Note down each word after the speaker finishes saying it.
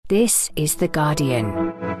This is The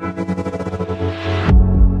Guardian.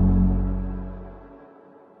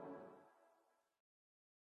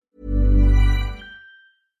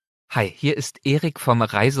 Hi, hier ist Erik vom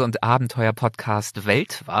Reise- und Abenteuer-Podcast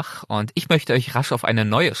Weltwach und ich möchte euch rasch auf eine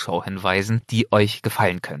neue Show hinweisen, die euch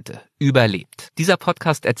gefallen könnte. Überlebt. Dieser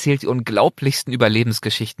Podcast erzählt die unglaublichsten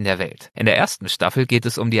Überlebensgeschichten der Welt. In der ersten Staffel geht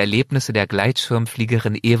es um die Erlebnisse der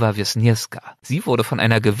Gleitschirmfliegerin Ewa Wisniewska. Sie wurde von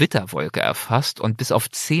einer Gewitterwolke erfasst und bis auf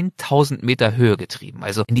 10.000 Meter Höhe getrieben,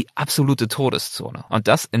 also in die absolute Todeszone. Und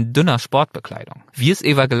das in dünner Sportbekleidung. Wie es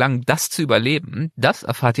Ewa gelang, das zu überleben, das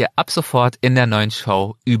erfahrt ihr ab sofort in der neuen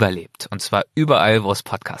Show Überlebt. Und zwar überall, wo es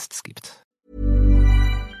Podcasts gibt.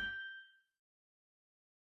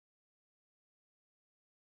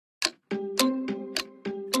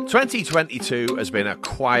 (2022) has been a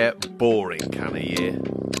quiet, boring kind of year.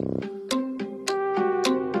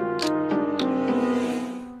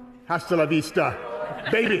 Hasta la vista,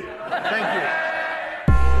 baby. Thank you.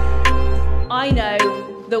 I know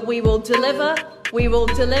that we will deliver, we will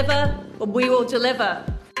deliver, and we will deliver.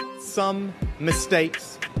 Some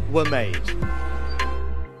mistakes were made.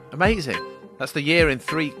 Amazing. That's the year in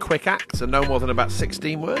 3 quick acts and no more than about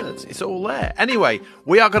 16 words. It's all there. Anyway,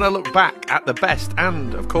 we are going to look back at the best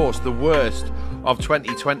and, of course, the worst of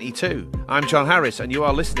 2022. I'm John Harris and you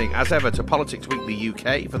are listening, as ever, to Politics Weekly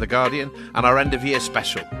UK for The Guardian and our end-of-year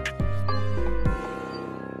special.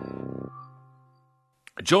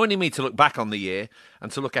 Joining me to look back on the year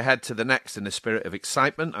and to look ahead to the next in the spirit of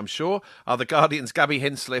excitement, I'm sure, are The Guardian's Gaby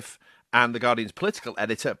Hinsliff and The Guardian's political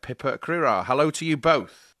editor, Pippa Crerar. Hello to you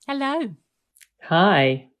both. Hello.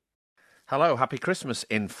 Hi. Hello, happy Christmas,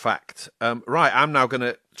 in fact. Right, I'm now going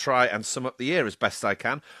to try and sum up the year as best I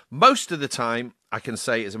can. Most of the time, I can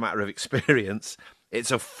say, as a matter of experience, it's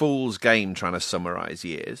a fool's game trying to summarise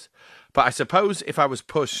years. But I suppose if I was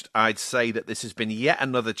pushed, I'd say that this has been yet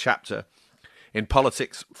another chapter in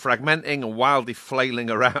politics fragmenting and wildly flailing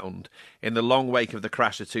around in the long wake of the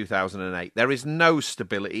crash of 2008. There is no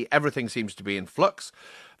stability. Everything seems to be in flux.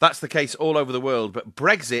 That's the case all over the world, but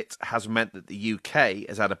Brexit has meant that the UK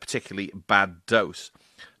has had a particularly bad dose.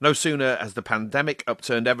 No sooner has the pandemic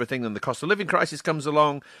upturned everything than the cost of living crisis comes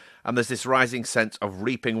along, and there's this rising sense of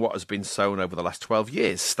reaping what has been sown over the last 12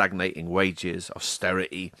 years, stagnating wages,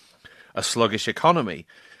 austerity, a sluggish economy.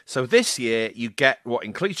 So this year, you get what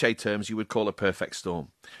in cliche terms you would call a perfect storm.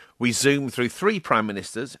 We zoom through 3 prime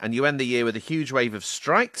ministers, and you end the year with a huge wave of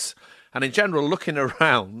strikes, and in general, looking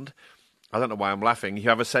around, I don't know why I'm laughing, you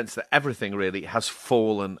have a sense that everything really has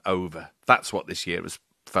fallen over. That's what this year has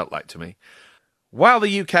felt like to me. While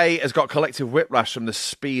the UK has got collective whiplash from the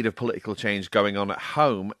speed of political change going on at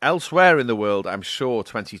home, elsewhere in the world, I'm sure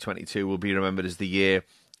 2022 will be remembered as the year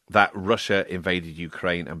that Russia invaded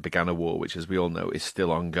Ukraine and began a war, which, as we all know, is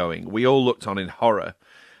still ongoing. We all looked on in horror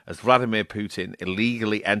as Vladimir Putin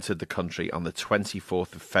illegally entered the country on the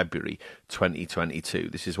 24th of February 2022.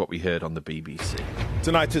 This is what we heard on the BBC.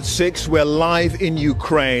 Tonight at 6, we're live in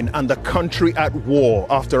Ukraine and the country at war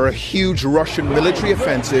after a huge Russian military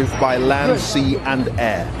offensive by land, sea and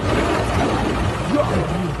air.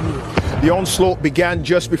 The onslaught began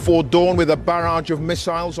just before dawn with a barrage of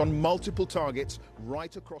missiles on multiple targets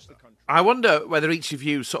right across the country. I wonder whether each of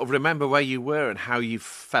you sort of remember where you were and how you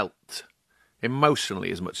felt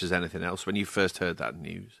emotionally as much as anything else when you first heard that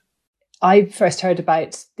news. I first heard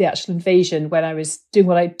about the actual invasion when I was doing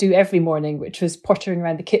what I do every morning, which was pottering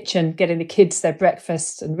around the kitchen, getting the kids their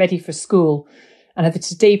breakfast and ready for school, and had the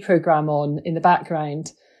Today programme on in the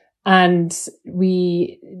background. And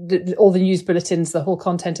all the news bulletins, the whole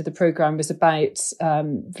content of the programme was about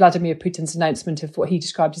Vladimir Putin's announcement of what he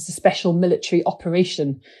described as a special military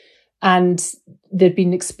operation. And there'd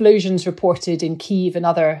been explosions reported in Kyiv and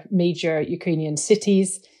other major Ukrainian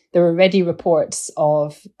cities. There were already reports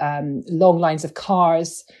of long lines of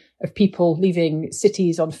cars, of people leaving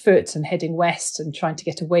cities on foot and heading west and trying to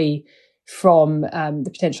get away from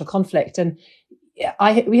the potential conflict. And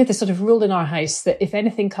we had this sort of rule in our house that if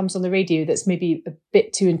anything comes on the radio that's maybe a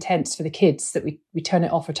bit too intense for the kids, that we turn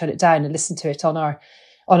it off or turn it down and listen to it on our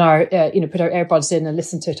put our earbuds in and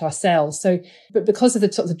listen to it ourselves. So, but because of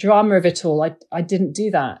the drama of it all, I didn't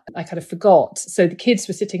do that. I kind of forgot. So the kids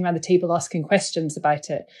were sitting around the table asking questions about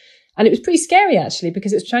it. And it was pretty scary, actually,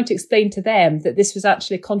 because it was trying to explain to them that this was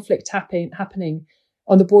actually a conflict happening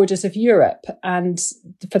on the borders of Europe. And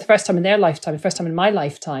for the first time in their lifetime, the first time in my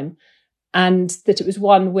lifetime, and that it was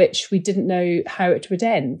one which we didn't know how it would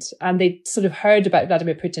end. And they sort of heard about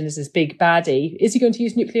Vladimir Putin as this big baddie. Is he going to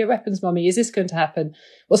use nuclear weapons, Mummy? Is this going to happen?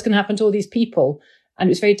 What's going to happen to all these people? And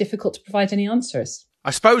it was very difficult to provide any answers.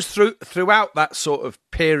 I suppose throughout that sort of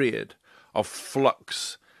period of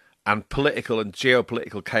flux and political and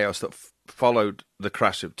geopolitical chaos that followed the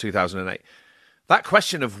crash of 2008, that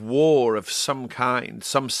question of war of some kind,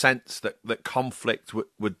 some sense that conflict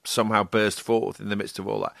would somehow burst forth in the midst of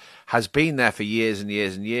all that, has been there for years and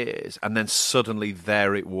years and years, and then suddenly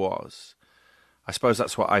there it was. I suppose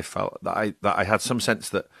that's what I felt, that I had some sense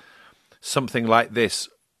that something like this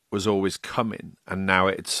was always coming, and now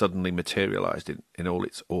it had suddenly materialised in all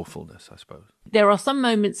its awfulness, I suppose. There are some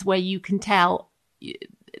moments where you can tell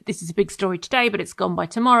this is a big story today, but it's gone by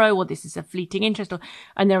tomorrow, or this is a fleeting interest.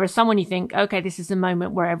 And there are some when you think, okay, this is a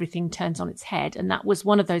moment where everything turns on its head. And that was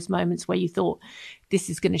one of those moments where you thought, this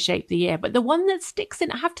is going to shape the year. But the one that sticks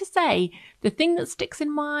in, I have to say, the thing that sticks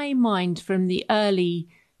in my mind from the early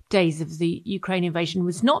days of the Ukraine invasion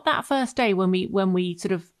was not that first day when we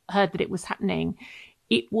sort of heard that it was happening.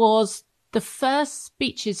 It was the first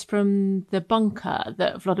speeches from the bunker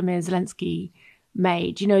that Volodymyr Zelensky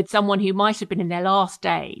made. You know, someone who might have been in their last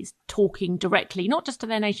days talking directly, not just to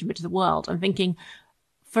their nation, but to the world, and thinking,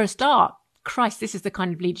 for a start, Christ, this is the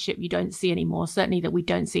kind of leadership you don't see anymore, certainly that we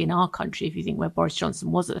don't see in our country, if you think where Boris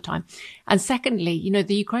Johnson was at the time. And secondly, you know,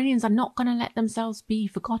 the Ukrainians are not going to let themselves be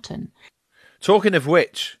forgotten. Talking of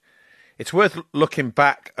which, it's worth looking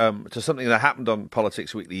back to something that happened on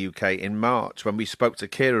Politics Weekly UK in March when we spoke to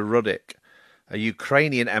Kira Rudik, a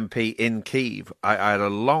Ukrainian MP in Kyiv. I had a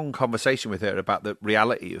long conversation with her about the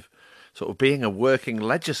reality of sort of being a working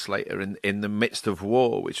legislator in the midst of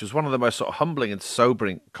war, which was one of the most sort of humbling and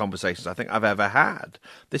sobering conversations I think I've ever had.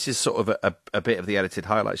 This is sort of a bit of the edited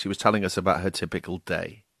highlight. She was telling us about her typical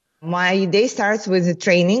day. My day starts with the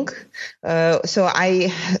training. So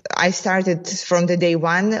I started from the day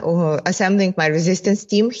one assembling my resistance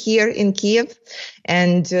team here in Kyiv,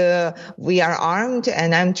 and we are armed,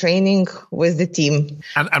 and I'm training with the team.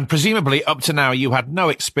 And presumably up to now you had no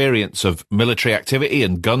experience of military activity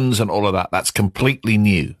and guns and all of that. That's completely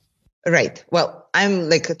new. Right. Well, I'm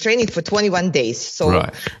like training for 21 days. So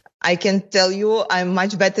right. I can tell you I'm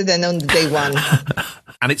much better than on day one.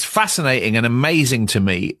 And it's fascinating and amazing to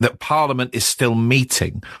me that Parliament is still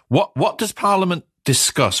meeting. What does Parliament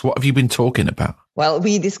discuss? What have you been talking about? Well,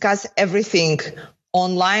 we discuss everything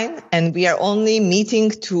online, and we are only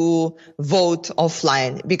meeting to vote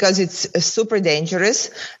offline because it's super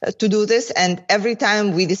dangerous to do this. And every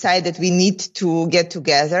time we decide that we need to get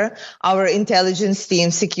together, our intelligence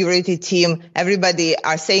team, security team, everybody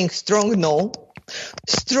are saying strong no.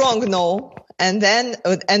 And then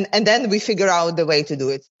we figure out the way to do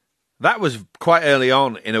it. That was quite early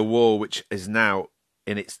on in a war which is now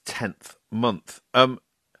in its 10th month.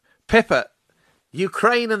 Pippa,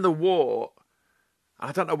 Ukraine and the war,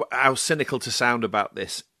 I don't know how cynical to sound about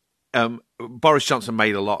this. Boris Johnson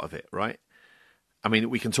made a lot of it, right? I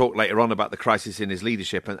mean, we can talk later on about the crisis in his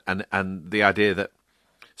leadership and the idea that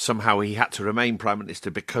somehow he had to remain Prime Minister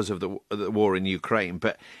because of the war in Ukraine.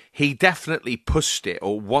 But he definitely pushed it,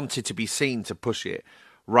 or wanted to be seen to push it,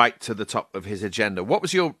 right to the top of his agenda. What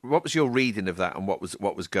was your reading of that, and what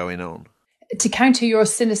was going on? To counter your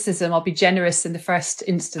cynicism, I'll be generous in the first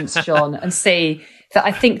instance, John, and say that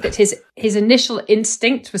I think that his initial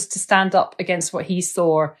instinct was to stand up against what he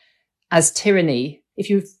saw as tyranny. If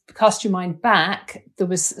you cast your mind back, there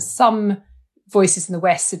was some voices in the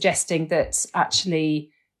West suggesting that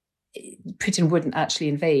actually Putin wouldn't actually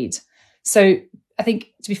invade. So I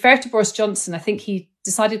think, to be fair to Boris Johnson, I think he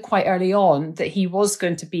decided quite early on that he was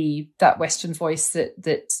going to be that Western voice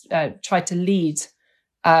that tried to lead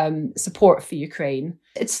support for Ukraine.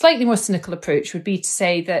 Its slightly more cynical approach would be to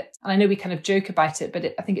say that, and I know we kind of joke about it,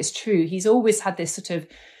 but I think it's true, he's always had this sort of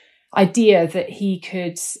idea that he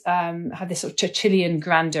could have this sort of Churchillian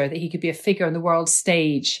grandeur, that he could be a figure on the world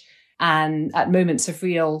stage and at moments of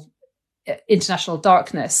real international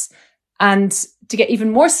darkness. And to get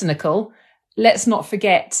even more cynical, let's not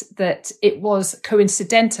forget that it was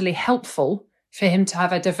coincidentally helpful for him to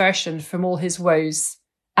have a diversion from all his woes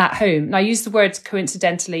at home. Now, I use the word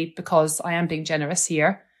coincidentally because I am being generous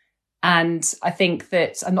here. And I think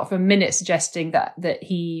that I'm not for a minute suggesting that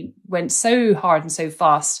he went so hard and so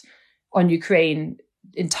fast on Ukraine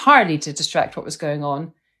entirely to distract what was going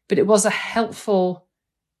on. But it was a helpful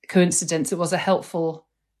coincidence. It was a helpful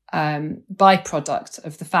byproduct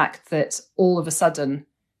of the fact that all of a sudden,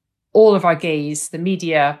 all of our gaze, the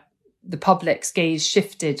media, the public's gaze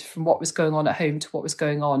shifted from what was going on at home to what was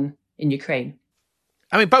going on in Ukraine.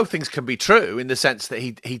 I mean, both things can be true in the sense that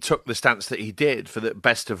he took the stance that he did for the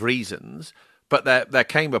best of reasons. But there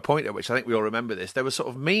came a point at which, I think we all remember this, there were sort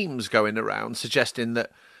of memes going around suggesting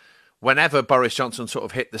that whenever Boris Johnson sort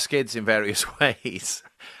of hit the skids in various ways,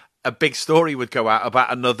 a big story would go out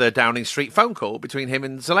about another Downing Street phone call between him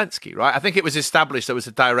and Zelensky, right? I think it was established there was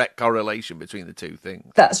a direct correlation between the two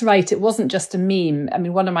things. That's right. It wasn't just a meme. I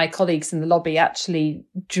mean, one of my colleagues in the lobby actually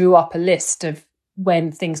drew up a list of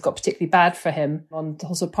when things got particularly bad for him on the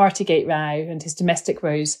whole sort of Partygate row and his domestic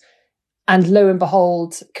woes. And lo and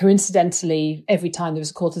behold, coincidentally, every time there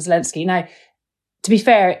was a call to Zelensky. Now, to be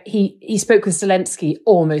fair, he spoke with Zelensky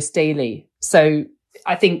almost daily. So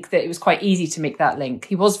I think that it was quite easy to make that link.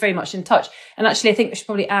 He was very much in touch. And actually, I think we should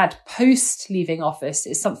probably add post leaving office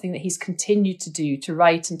is something that he's continued to do, to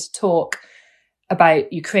write and to talk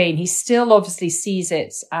about Ukraine. He still obviously sees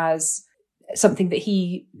it as something that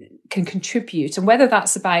he can contribute. And whether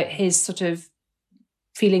that's about his sort of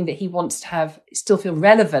feeling that he wants to still feel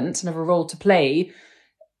relevant and have a role to play,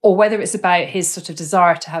 or whether it's about his sort of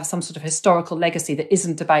desire to have some sort of historical legacy that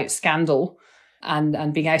isn't about scandal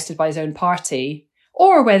and being ousted by his own party,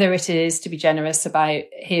 or whether it is, to be generous, about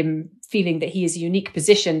him feeling that he is a unique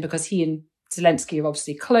position because he and Zelensky are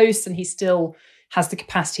obviously close and he still has the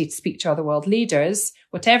capacity to speak to other world leaders,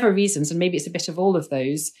 whatever reasons, and maybe it's a bit of all of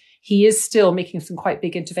those, he is still making some quite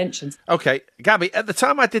big interventions. Okay, Gaby, at the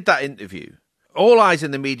time I did that interview, all eyes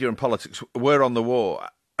in the media and politics were on the war,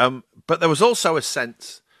 but there was also a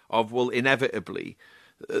sense of, well, inevitably,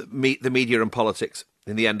 the media and politics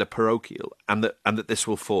in the end are parochial, and that this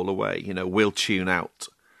will fall away. You know, we'll tune out.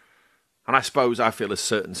 And I suppose I feel a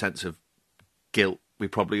certain sense of guilt, we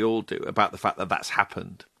probably all do, about the fact that that's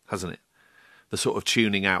happened, hasn't it? The sort of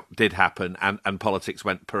tuning out did happen, and politics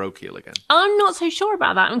went parochial again. I'm not so sure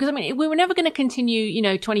about that, because I mean, we were never going to continue,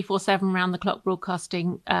 24/7 round the clock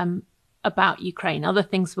broadcasting about Ukraine. Other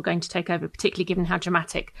things were going to take over, particularly given how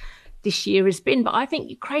dramatic this year has been. But I think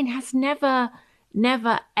Ukraine has never,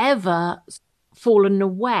 ever fallen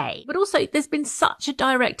away. But also, there's been such a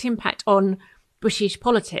direct impact on British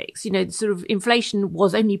politics. You know, the sort of inflation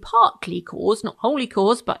was only partly caused, not wholly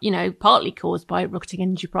caused, but, partly caused by rocketing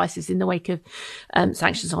energy prices in the wake of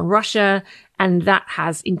sanctions on Russia. And that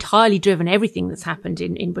has entirely driven everything that's happened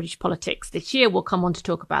in British politics this year. We'll come on to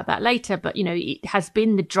talk about that later. But, it has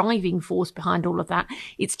been the driving force behind all of that.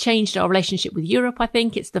 It's changed our relationship with Europe, I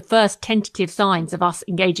think. It's the first tentative signs of us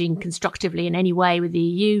engaging constructively in any way with the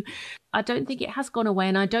EU. I don't think it has gone away,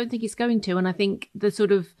 and I don't think it's going to. And I think there's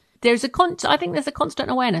a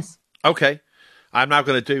constant awareness. Okay. I'm now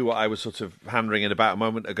going to do what I was sort of hand-wringing about a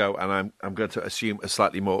moment ago, and I'm going to assume a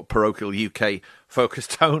slightly more parochial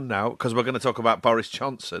UK-focused tone now, because we're going to talk about Boris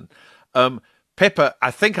Johnson. Pippa,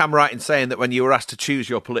 I think I'm right in saying that when you were asked to choose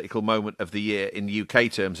your political moment of the year, in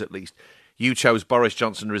UK terms at least, you chose Boris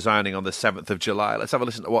Johnson resigning on the 7th of July. Let's have a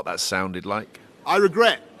listen to what that sounded like. I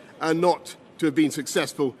regret not to have been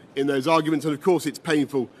successful in those arguments, and of course it's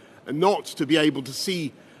painful not to be able to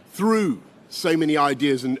see through so many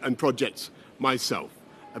ideas and projects myself.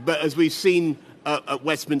 But as we've seen at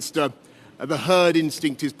Westminster, the herd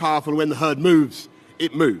instinct is powerful. When the herd moves,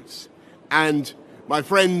 it moves. And my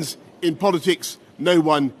friends, in politics, no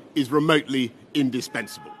one is remotely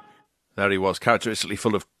indispensable. There he was, characteristically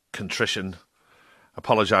full of contrition,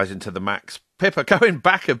 apologising to the max. Pippa, going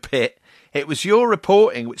back a bit, it was your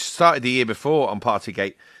reporting, which started the year before on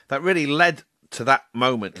Partygate, that really led to that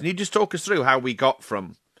moment. Can you just talk us through how we got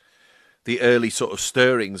from the early sort of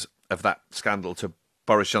stirrings of that scandal to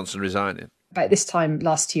Boris Johnson resigning? About this time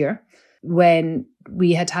last year, when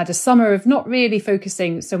we had a summer of not really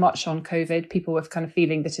focusing so much on COVID, people were kind of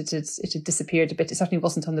feeling that it had disappeared a bit. It certainly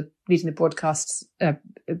wasn't on reading the broadcasts,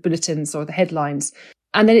 bulletins or the headlines.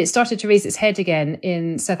 And then it started to raise its head again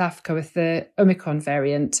in South Africa with the Omicron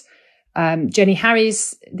variant. Jenny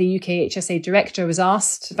Harries, the UK HSA director, was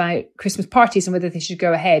asked about Christmas parties and whether they should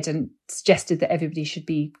go ahead, and suggested that everybody should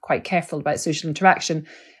be quite careful about social interaction.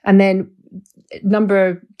 And then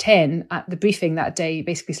number 10 at the briefing that day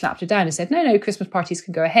basically slapped her down and said, no, Christmas parties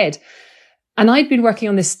can go ahead. And I'd been working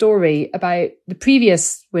on this story about the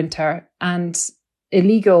previous winter and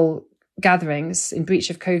illegal gatherings in breach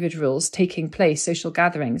of COVID rules taking place, social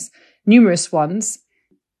gatherings, numerous ones.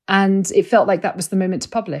 And it felt like that was the moment to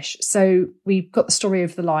publish. So we got the story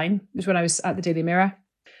over the line. It was when I was at the Daily Mirror.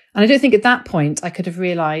 And I don't think at that point I could have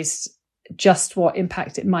realised just what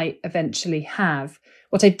impact it might eventually have.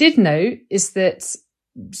 What I did know is that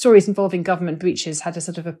stories involving government breaches had a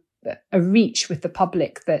sort of a reach with the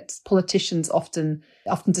public that politicians often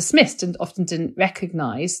dismissed and often didn't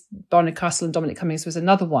recognise. Barnard Castle and Dominic Cummings was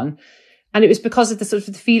another one. And it was because of the sort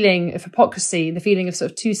of the feeling of hypocrisy, the feeling of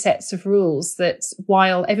sort of two sets of rules, that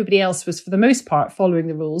while everybody else was, for the most part, following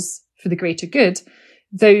the rules for the greater good,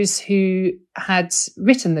 those who had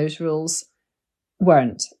written those rules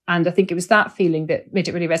weren't. And I think it was that feeling that made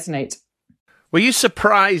it really resonate. Were you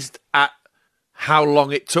surprised at how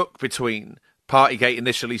long it took between Partygate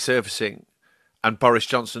initially surfacing and Boris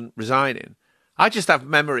Johnson resigning. I just have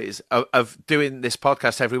memories of doing this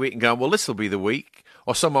podcast every week and going, well, this will be the week.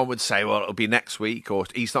 Or someone would say, well, it'll be next week, or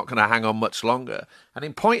he's not going to hang on much longer. And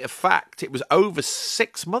in point of fact, it was over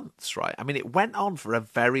 6 months, right? I mean, it went on for a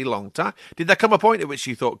very long time. Did there come a point at which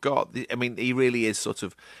you thought, God, I mean, he really is sort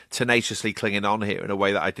of tenaciously clinging on here in a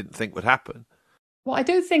way that I didn't think would happen? Well, I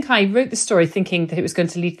don't think I wrote the story thinking that it was going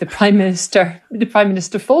to lead to the Prime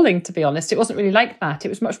Minister falling, to be honest. It wasn't really like that. It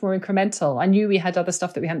was much more incremental. I knew we had other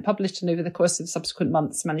stuff that we hadn't published, and over the course of the subsequent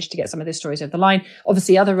months managed to get some of those stories over the line.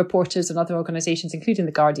 Obviously, other reporters and other organisations, including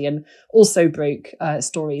The Guardian, also broke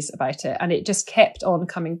stories about it, and it just kept on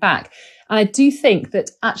coming back. And I do think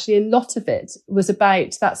that actually a lot of it was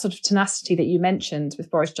about that sort of tenacity that you mentioned with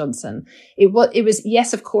Boris Johnson. It was,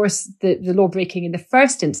 yes, of course, the law breaking in the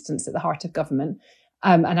first instance at the heart of government,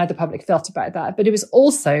 and how the public felt about that. But it was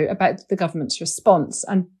also about the government's response.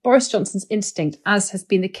 And Boris Johnson's instinct, as has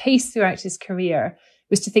been the case throughout his career,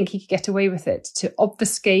 was to think he could get away with it, to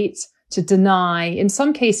obfuscate, to deny. In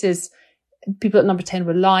some cases, people at Number 10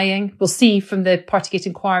 were lying. We'll see from the Partygate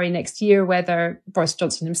inquiry next year whether Boris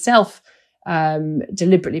Johnson himself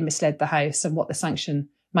deliberately misled the House and what the sanction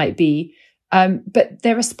might be. But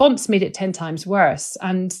their response made it 10 times worse.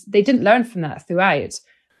 And they didn't learn from that throughout.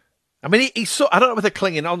 I mean, he I don't know whether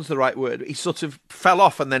clinging on is the right word. He sort of fell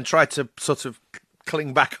off and then tried to sort of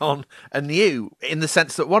cling back on anew, in the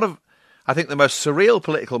sense that one of, I think, the most surreal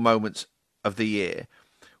political moments of the year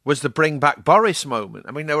was the Bring Back Boris moment.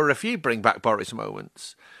 I mean, there were a few Bring Back Boris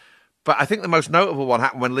moments, but I think the most notable one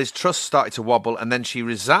happened when Liz Truss started to wobble and then she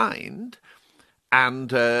resigned. And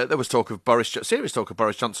there was serious talk of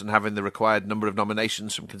Boris Johnson having the required number of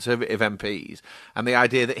nominations from Conservative MPs, and the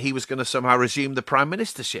idea that he was going to somehow resume the Prime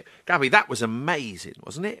Ministership. Gabby, that was amazing,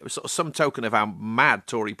 wasn't it? It was sort of some token of how mad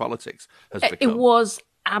Tory politics has become. It was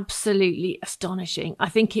absolutely astonishing. I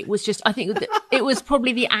think it was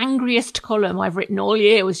probably the angriest column I've written all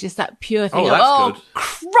year. It was just that pure thing good.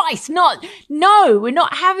 Christ, no, we're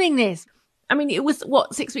not having this. I mean, it was,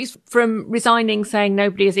 6 weeks from resigning, saying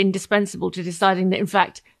nobody is indispensable, to deciding that, in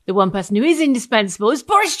fact, the one person who is indispensable is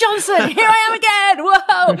Boris Johnson. Here I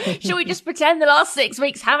am again. Whoa. Shall we just pretend the last 6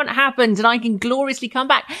 weeks haven't happened and I can gloriously come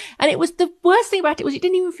back? And it was, the worst thing about it was it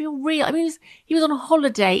didn't even feel real. I mean, he was on a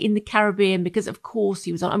holiday in the Caribbean, because of course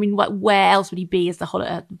he was on. I mean, where else would he be as the sort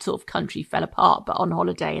of country fell apart, but on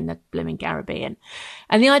holiday in the blooming Caribbean?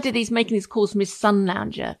 And the idea that he's making these calls from his sun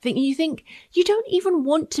lounger, you think you don't even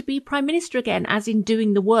want to be Prime Minister again, as in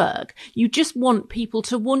doing the work. You just want people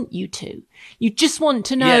to want you to. You just want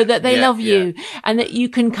to know that they love you and that you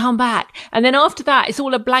can come back. And then after that, it's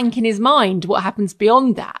all a blank in his mind. What happens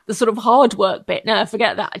beyond that? The sort of hard work bit. No,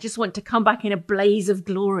 forget that. I just want to come back in a blaze of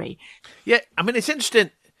glory. Yeah, I mean, it's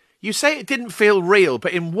interesting. You say it didn't feel real,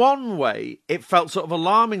 but in one way, it felt sort of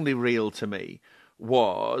alarmingly real to me.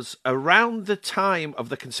 Was around the time of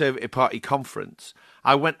the Conservative Party conference,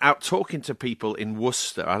 I went out talking to people in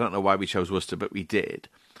Worcester. I don't know why we chose Worcester, but we did.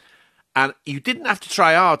 And you didn't have to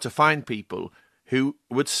try hard to find people who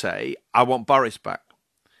would say, I want Boris back.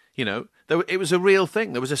 You know, it was a real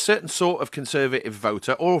thing. There was a certain sort of Conservative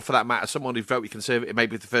voter, or for that matter, someone who voted Conservative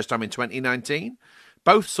maybe for the first time in 2019.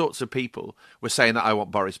 Both sorts of people were saying that I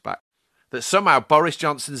want Boris back. That somehow Boris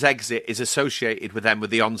Johnson's exit is associated with them,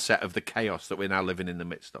 with the onset of the chaos that we're now living in the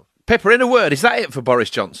midst of. Pippa, in a word, is that it for Boris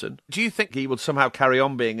Johnson? Do you think he will somehow carry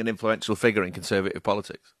on being an influential figure in Conservative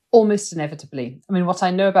politics? Almost inevitably. I mean, what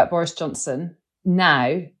I know about Boris Johnson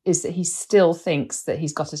now is that he still thinks that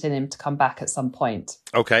he's got it in him to come back at some point.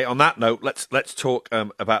 Okay, on that note, let's talk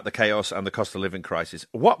about the chaos and the cost of living crisis.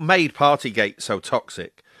 What made Partygate so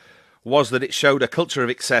toxic was that it showed a culture of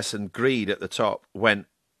excess and greed at the top, when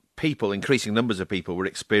increasing numbers of people, were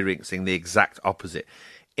experiencing the exact opposite.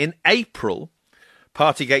 In April,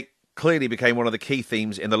 Partygate clearly became one of the key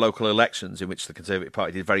themes in the local elections, in which the Conservative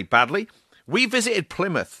Party did very badly. We visited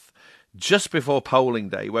Plymouth just before polling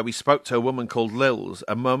day, where we spoke to a woman called Lils,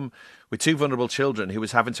 a mum with 2 vulnerable children who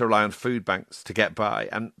was having to rely on food banks to get by.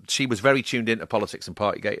 And she was very tuned into politics and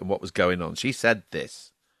Partygate and what was going on. She said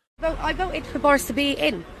this. Well, I voted for Boris to be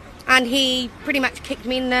in, and he pretty much kicked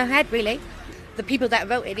me in the head, really. The people that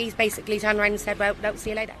voted, he's basically turned around and said, well, no,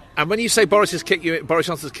 see you later. And when you say Boris Johnson's kicked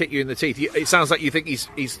you in the teeth, it sounds like you think he's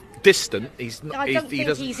distant. He's not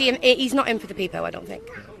in for the people, I don't think.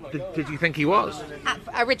 Did you think he was?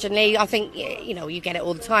 Originally, I think, you get it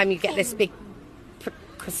all the time. You get this big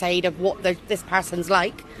crusade of what this person's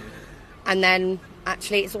like, and then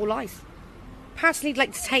actually it's all lies. Personally, I'd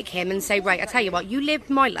like to take him and say, right, I tell you what, you lived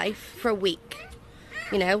my life for a week,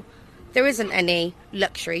 There isn't any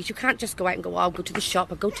luxuries. You can't just go out and go, I'll go to the shop,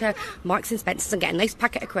 I'll go to Marks and Spencer's and get a nice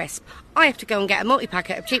packet of crisps. I have to go and get a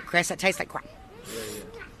multi-packet of cheap crisps that taste like crap.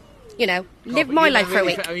 You know, live my life for a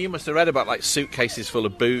week. You must have read about like suitcases full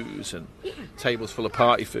of booze and tables full of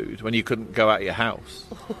party food when you couldn't go out of your house.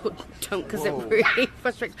 Oh, don't, because it really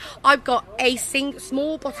frustrates. I've got a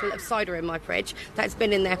small bottle of cider in my fridge that's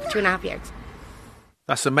been in there for 2.5 years.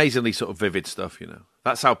 That's amazingly sort of vivid stuff, you know.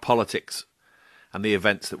 That's how politics and the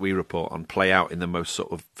events that we report on play out in the most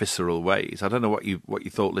sort of visceral ways. I don't know what you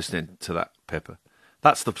thought listening to that, Pippa.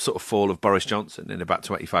 That's the sort of fall of Boris Johnson in about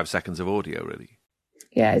 25 seconds of audio, really.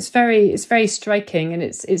 Yeah, it's very striking, and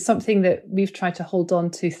it's something that we've tried to hold on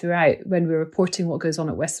to throughout when we're reporting what goes on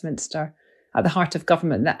at Westminster, at the heart of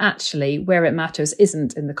government, that actually where it matters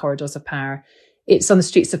isn't in the corridors of power. It's on the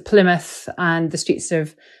streets of Plymouth and the streets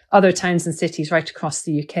of other towns and cities right across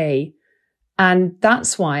the UK. And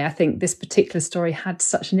that's why I think this particular story had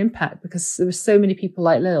such an impact, because there were so many people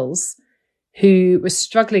like Lils who were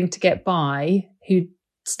struggling to get by, who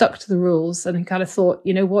stuck to the rules and kind of thought,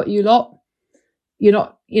 you know what, you lot, you're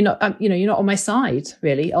not on my side,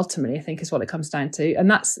 really, ultimately, I think is what it comes down to.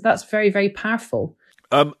 And that's very, very powerful.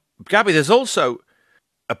 Gaby, there's also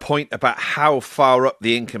a point about how far up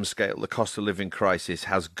the income scale the cost of living crisis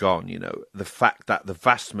has gone. You know, the fact that the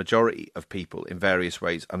vast majority of people in various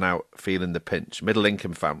ways are now feeling the pinch. Middle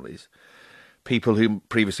income families, people who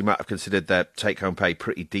previously might have considered their take-home pay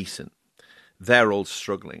pretty decent, they're all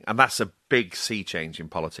struggling. And that's a big sea change in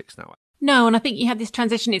politics now. No, and I think you have this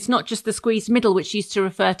transition. It's not just the squeezed middle, which used to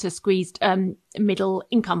refer to squeezed middle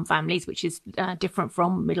income families, which is different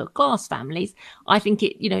from middle class families. I think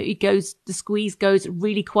the squeeze goes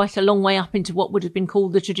really quite a long way up into what would have been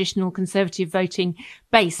called the traditional Conservative voting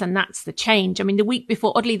base. And that's the change. I mean, the week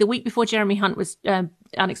before Jeremy Hunt was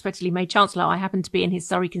unexpectedly made Chancellor, I happened to be in his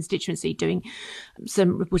Surrey constituency doing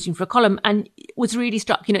some reporting for a column, and was really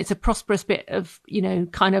struck, it's a prosperous bit of,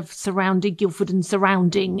 kind of surrounding Guildford and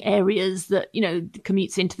surrounding areas that,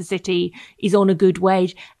 commutes into the city, is on a good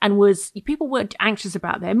wage, and people were anxious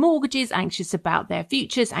about their mortgages, anxious about their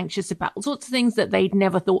futures, anxious about all sorts of things that they'd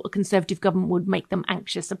never thought a Conservative government would make them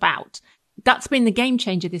anxious about. That's been the game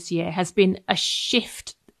changer this year, has been a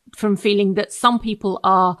shift from feeling that some people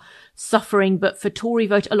are suffering, but for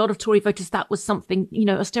a lot of Tory voters, that was something,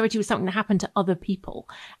 austerity was something that happened to other people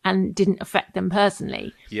and didn't affect them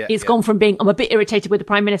personally. It's gone from being, I'm a bit irritated with the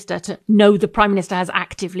Prime Minister, to no, the Prime Minister has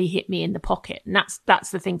actively hit me in the pocket. And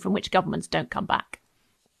that's the thing from which governments don't come back.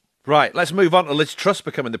 Right, let's move on to Liz Truss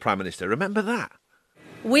becoming the Prime Minister. Remember that.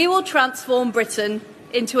 We will transform Britain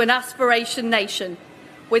into an aspiration nation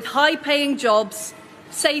with high-paying jobs,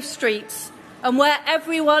 safe streets, and where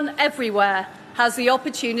everyone, everywhere, has the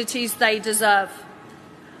opportunities they deserve.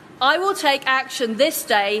 I will take action this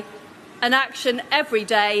day and action every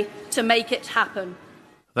day to make it happen.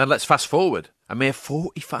 Then let's fast forward a mere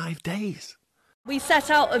 45 days. We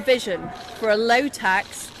set out a vision for a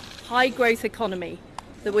low-tax, high-growth economy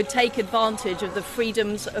that would take advantage of the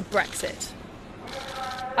freedoms of Brexit.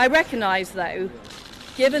 I recognise, though,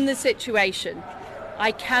 given the situation,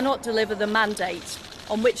 I cannot deliver the mandate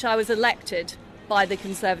on which I was elected by the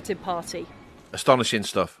Conservative Party. Astonishing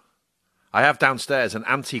stuff. I have downstairs an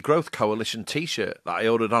anti-growth coalition T-shirt that I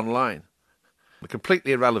ordered online.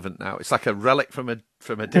 Completely irrelevant now. It's like a relic from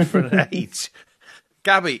a different age.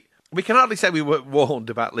 Gaby, we can hardly say we were warned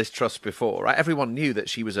about Liz Truss before, right? Everyone knew that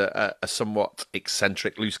she was a somewhat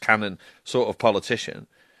eccentric, loose cannon sort of politician.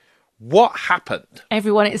 What happened?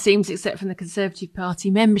 Everyone, it seems, except from the Conservative Party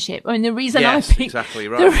membership. I mean, the reason exactly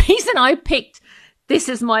right. The reason I picked this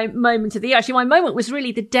as my moment of the year, actually, my moment was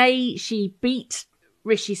really the day she beat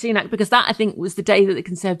Rishi Sunak, because that, I think, was the day that the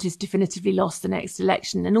Conservatives definitively lost the next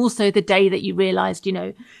election. And also the day that you realised,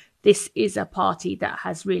 this is a party that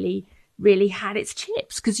has really, really had its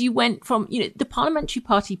chips. Because you went from, the Parliamentary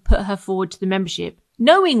Party put her forward to the membership,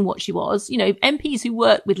 knowing what she was. MPs who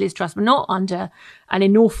worked with Liz Truss were not under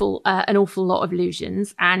an awful lot of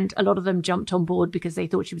illusions, and a lot of them jumped on board because they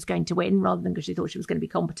thought she was going to win rather than because they thought she was going to be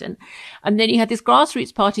competent. And then you had this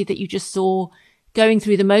grassroots party that you just saw going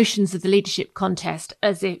through the motions of the leadership contest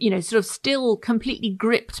as if, sort of still completely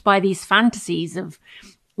gripped by these fantasies of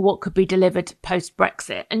what could be delivered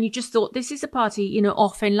post-Brexit. And you just thought, this is a party,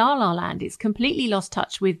 off in la-la land. It's completely lost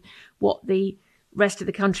touch with what the rest of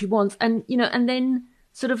the country wants. And, and then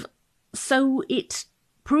sort of, so it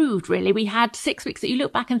proved, really. We had 6 weeks that you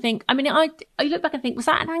look back and think, I look back and think, was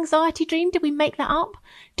that an anxiety dream? Did we make that up?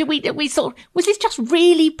 Did we sort of, was this just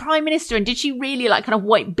really Prime Minister? And did she really kind of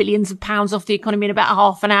wipe billions of pounds off the economy in about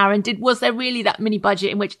half an hour? And was there really that mini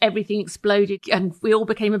budget in which everything exploded and we all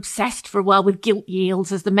became obsessed for a while with gilt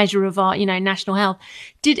yields as the measure of our, national health?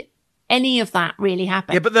 Did any of that really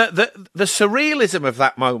happened. Yeah, but the surrealism of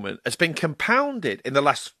that moment has been compounded in the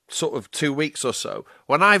last sort of 2 weeks or so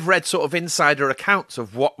when I've read sort of insider accounts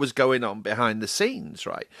of what was going on behind the scenes,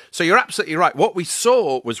 right? So you're absolutely right. What we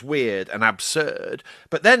saw was weird and absurd.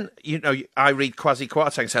 But then, I read Kwasi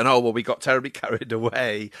Kwarteng saying, oh, well, we got terribly carried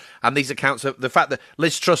away. And these accounts of the fact that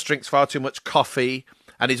Liz Truss drinks far too much coffee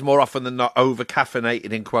and is more often than not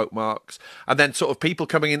over-caffeinated, in quote marks. And then sort of people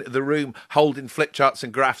coming into the room holding flip charts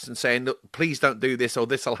and graphs and saying, look, please don't do this or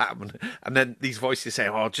this will happen. And then these voices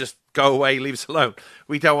saying, oh, just go away, leave us alone.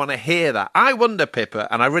 We don't want to hear that. I wonder, Pippa,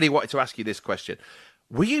 and I really wanted to ask you this question,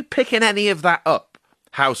 were you picking any of that up?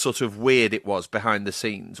 How sort of weird it was behind the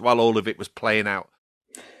scenes while all of it was playing out?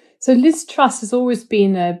 So Liz Truss has always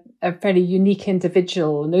been a fairly unique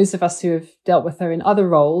individual. And those of us who have dealt with her in other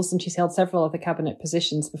roles, and she's held several other cabinet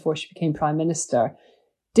positions before she became Prime Minister,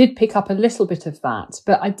 did pick up a little bit of that.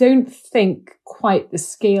 But I don't think quite the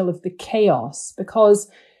scale of the chaos, because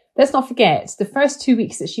let's not forget, the first 2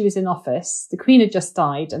 weeks that she was in office, the Queen had just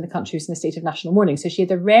died and the country was in a state of national mourning. So she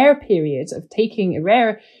had a rare experience of taking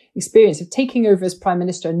over as Prime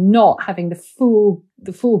Minister and not having the full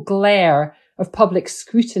glare of public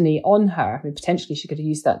scrutiny on her. I mean, potentially she could have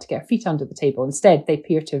used that to get her feet under the table. Instead, they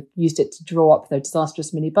appear to have used it to draw up their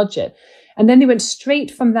disastrous mini budget. And then they went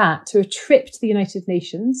straight from that to a trip to the United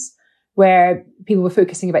Nations, where people were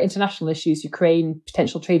focusing about international issues, Ukraine,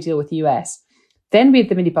 potential trade deal with the US. Then we had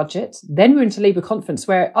the mini budget. Then we were into Labour conference,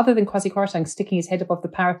 where other than Kwasi Kwarteng sticking his head above the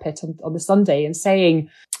parapet on the Sunday and saying,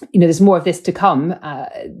 there's more of this to come,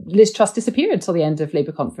 Liz Truss disappeared until the end of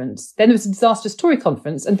Labour conference. Then there was a disastrous Tory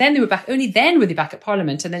conference, and then they were back. Only then were they back at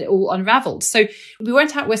Parliament, and then it all unravelled. So we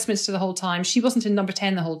weren't at Westminster the whole time. She wasn't in Number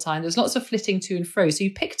 10 the whole time. There was lots of flitting to and fro. So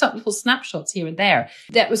you picked up little snapshots here and there.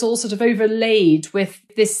 That was all sort of overlaid with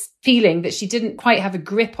this feeling that she didn't quite have a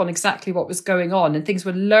grip on exactly what was going on, and things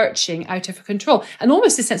were lurching out of her control. And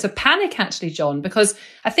almost a sense of panic, actually, John, because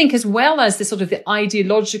I think as well as the sort of the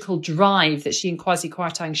ideological drive that she and Kwasi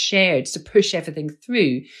Kwarteng shared to push everything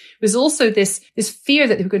through, was also this fear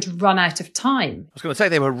that they were going to run out of time. I was going to say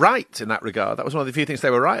they were right in that regard. That was one of the few things they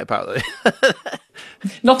were right about.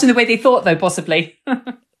 Not in the way they thought, though, possibly.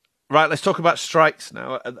 Right, let's talk about strikes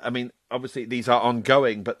now. I mean, obviously these are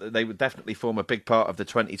ongoing, but they would definitely form a big part of the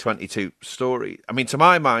 2022 story. I mean, to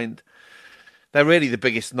my mind, they're really the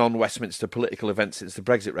biggest non-Westminster political event since the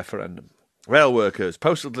Brexit referendum. Rail workers,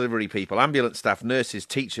 postal delivery people, ambulance staff, nurses,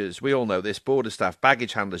 teachers, we all know this, border staff,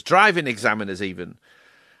 baggage handlers, driving examiners even,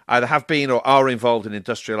 either have been or are involved in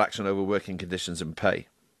industrial action over working conditions and pay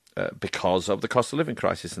because of the cost of living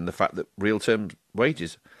crisis and the fact that real-term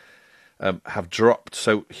wages have dropped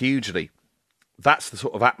so hugely. That's the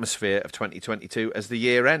sort of atmosphere of 2022 as the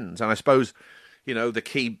year ends. And I suppose, the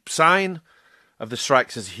key sign of the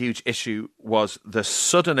strikes as a huge issue was the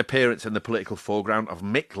sudden appearance in the political foreground of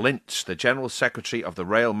Mick Lynch, the General Secretary of the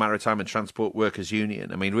Rail, Maritime and Transport Workers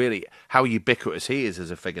Union. I mean, really, how ubiquitous he is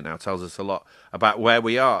as a figure now tells us a lot about where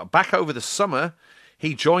we are. Back over the summer,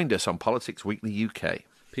 he joined us on Politics Weekly UK.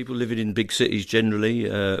 People living in big cities generally,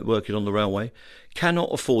 working on the railway, cannot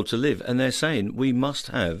afford to live. And they're saying we must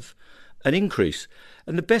have an increase.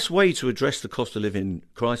 And the best way to address the cost of living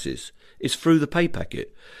crisis is through the pay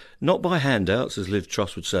packet. Not by handouts, as Liz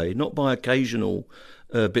Truss would say, not by occasional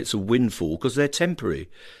bits of windfall, because they're temporary.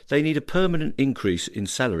 They need a permanent increase in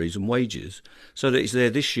salaries and wages so that it's there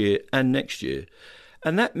this year and next year.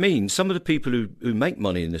 And that means some of the people who make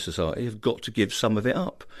money in this society have got to give some of it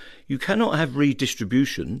up. You cannot have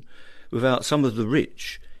redistribution without some of the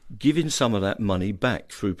rich giving some of that money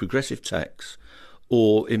back through progressive tax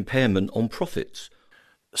or impairment on profits.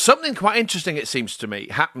 Something quite interesting, it seems to me,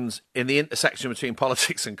 happens in the intersection between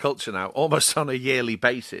politics and culture now, almost on a yearly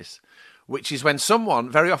basis, which is when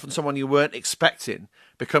very often someone you weren't expecting,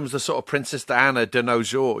 becomes the sort of Princess Diana de nos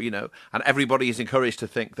jours, and everybody is encouraged to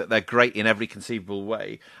think that they're great in every conceivable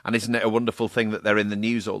way. And isn't it a wonderful thing that they're in the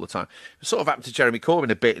news all the time? It sort of happened to Jeremy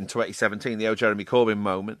Corbyn a bit in 2017, the old Jeremy Corbyn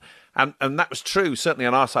moment. And that was true, certainly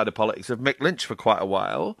on our side of politics, of Mick Lynch for quite a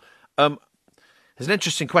while. There's an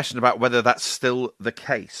interesting question about whether that's still the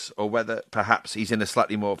case or whether perhaps he's in a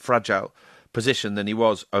slightly more fragile position than he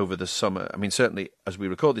was over the summer. I mean, certainly as we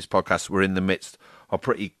record this podcast, we're in the midst of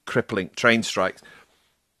pretty crippling train strikes.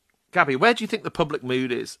 Gaby, where do you think the public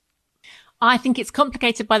mood is? I think it's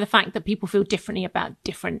complicated by the fact that people feel differently about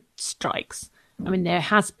different strikes. I mean, there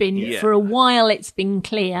has been, for a while, it's been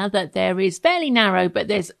clear that there is fairly narrow, but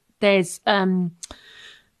there's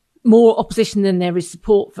more opposition than there is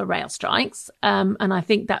support for rail strikes. And I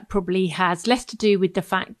think that probably has less to do with the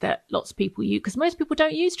fact that lots of people because most people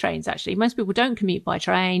don't use trains, actually. Most people don't commute by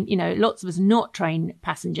train. Lots of us are not train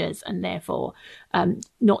passengers and therefore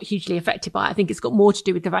not hugely affected by it. I think it's got more to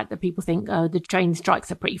do with the fact that people think, the train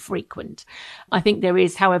strikes are pretty frequent. I think there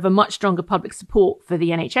is, however, much stronger public support for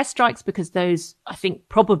the NHS strikes because those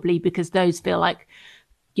feel like,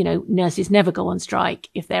 nurses never go on strike.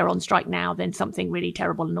 If they're on strike now, then something really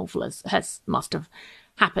terrible and awful must have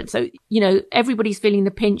happened. So, everybody's feeling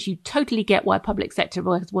the pinch. You totally get why public sector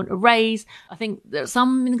workers want a raise. I think that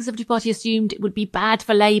some in the Conservative Party assumed it would be bad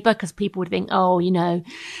for Labour because people would think,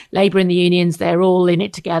 Labour and the unions, they're all in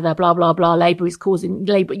it together, blah, blah, blah. Labour is causing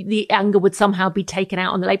the anger would somehow be taken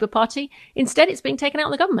out on the Labour Party. Instead, it's being taken out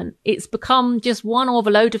on the government. It's become just one of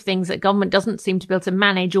a load of things that government doesn't seem to be able to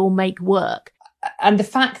manage or make work. And the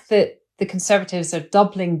fact that the Conservatives are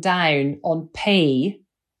doubling down on pay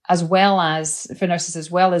as well as for nurses, as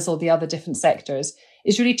well as all the other different sectors,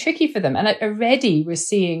 is really tricky for them. And already we're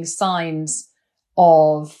seeing signs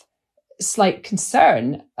of slight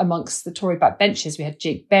concern amongst the Tory backbenchers. We had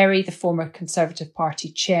Jake Berry, the former Conservative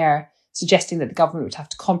Party chair, suggesting that the government would have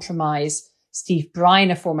to compromise. Steve Bryan,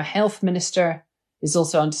 a former health minister, is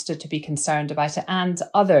also understood to be concerned about it, and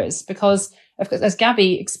others, because, of course, as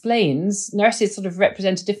Gaby explains, nurses sort of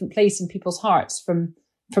represent a different place in people's hearts from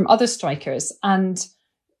other strikers. And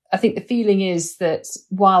I think the feeling is that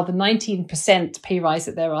while the 19% pay rise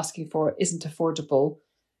that they're asking for isn't affordable,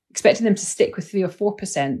 expecting them to stick with 3 or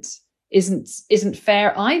 4% isn't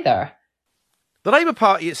fair either. The Labour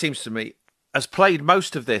Party, it seems to me, has played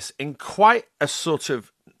most of this in quite a sort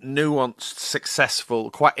of nuanced, successful,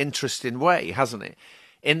 quite interesting way, hasn't it?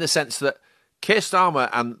 In the sense that Keir Starmer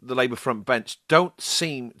and the Labour front bench don't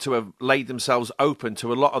seem to have laid themselves open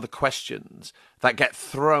to a lot of the questions that get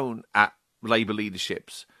thrown at Labour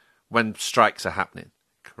leaderships when strikes are happening,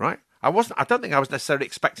 right? I don't think I was necessarily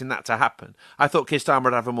expecting that to happen. I thought Keir Starmer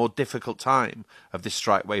would have a more difficult time of this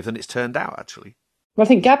strike wave than it's turned out, actually. Well, I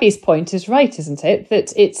think Gaby's point is right, isn't it?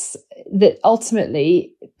 That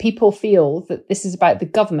ultimately people feel that this is about the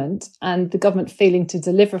government and the government failing to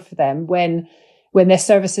deliver for them when their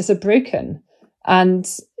services are broken. And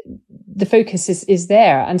the focus is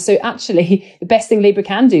there. And so actually the best thing Labour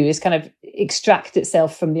can do is kind of extract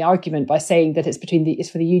itself from the argument by saying that it's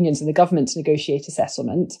for the unions and the government to negotiate a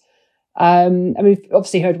settlement. And we've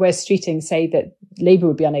obviously heard Wes Streeting say that Labour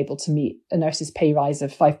would be unable to meet a nurse's pay rise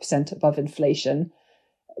of 5% above inflation.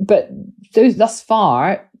 But thus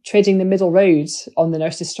far, treading the middle road on the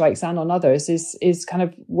nurses' strikes and on others is kind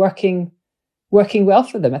of working well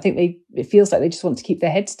for them. I think it feels like they just want to keep their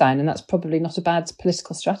heads down, and that's probably not a bad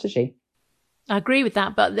political strategy. I agree with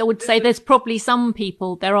that, but I would say there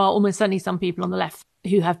are almost certainly some people on the left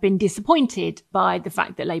who have been disappointed by the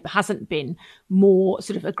fact that Labour hasn't been more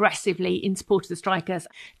sort of aggressively in support of the strikers.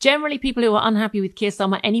 Generally people who are unhappy with Keir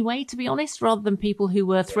Starmer anyway, to be honest, rather than people who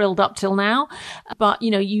were thrilled up till now. But,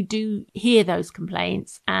 you do hear those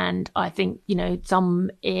complaints. And I think, some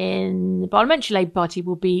in the Parliamentary Labour Party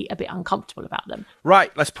will be a bit uncomfortable about them.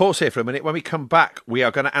 Right, let's pause here for a minute. When we come back, we are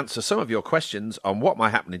going to answer some of your questions on what might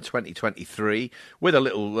happen in 2023 with a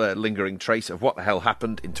little lingering trace of what the hell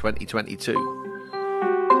happened in 2022.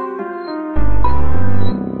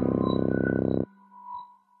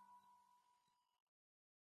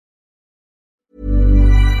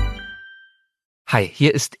 Hi,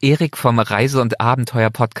 hier ist Erik vom Reise- und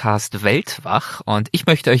Abenteuer-Podcast Weltwach und ich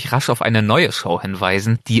möchte euch rasch auf eine neue Show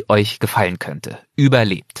hinweisen, die euch gefallen könnte.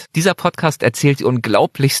 Überlebt. Dieser Podcast erzählt die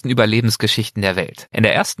unglaublichsten Überlebensgeschichten der Welt. In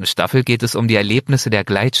der ersten Staffel geht es um die Erlebnisse der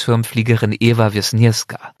Gleitschirmfliegerin Ewa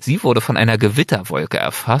Wisniewska. Sie wurde von einer Gewitterwolke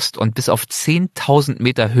erfasst und bis auf 10.000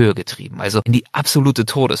 Meter Höhe getrieben, also in die absolute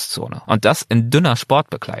Todeszone. Und das in dünner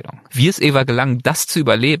Sportbekleidung. Wie es Ewa gelang, das zu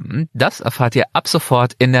überleben, das erfahrt ihr ab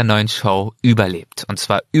sofort in der neuen Show Überlebt. Und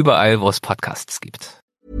zwar überall, wo es Podcasts gibt.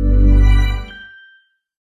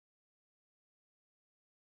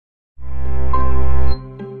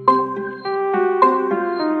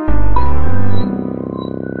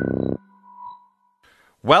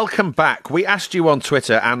 Welcome back. We asked you on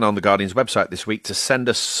Twitter and on The Guardian's website this week to send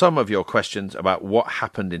us some of your questions about what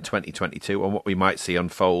happened in 2022 and what we might see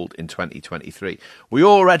unfold in 2023. We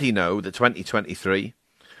already know that 2023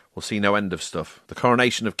 will see no end of stuff. The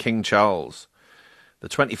coronation of King Charles, the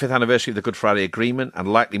 25th anniversary of the Good Friday Agreement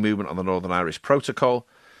and likely movement on the Northern Irish Protocol,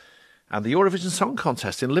 and the Eurovision Song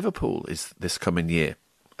Contest in Liverpool is this coming year.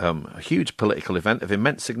 A huge political event of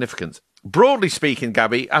immense significance. Broadly speaking,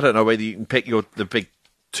 Gaby, I don't know whether you can pick the big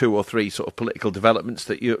 2 or 3 sort of political developments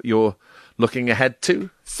that you're looking ahead to?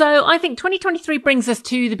 So I think 2023 brings us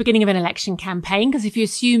to the beginning of an election campaign, because if you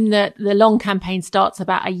assume that the long campaign starts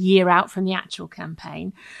about a year out from the actual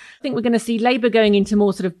campaign, I think we're going to see Labour going into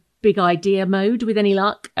more sort of big idea mode with any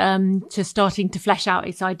luck, to starting to flesh out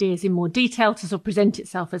its ideas in more detail, to sort of present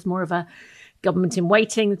itself as more of a government in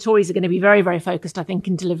waiting. The Tories are going to be very, very focused, I think,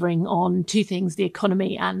 in delivering on 2 things, the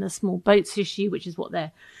economy and the small boats issue, which is what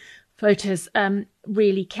their voters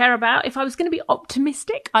really care about. If I was going to be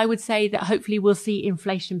optimistic, I would say that hopefully we'll see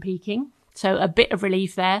inflation peaking. So a bit of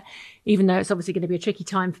relief there, even though it's obviously going to be a tricky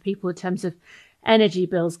time for people in terms of energy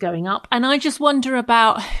bills going up. And I just wonder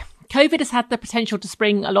about... COVID has had the potential to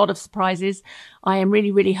spring a lot of surprises. I am really,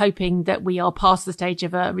 really hoping that we are past the stage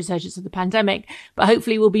of a resurgence of the pandemic, but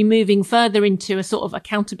hopefully we'll be moving further into a sort of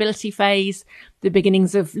accountability phase, the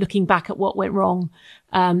beginnings of looking back at what went wrong,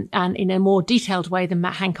 and in a more detailed way than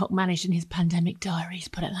Matt Hancock managed in his pandemic diaries,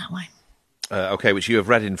 put it that way. Okay, which you have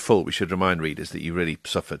read in full. We should remind readers that you really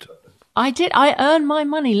suffered. I did. I earned my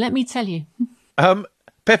money, let me tell you.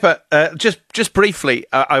 Pippa, just briefly,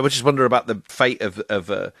 I would just wonder about the fate of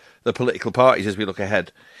the political parties as we look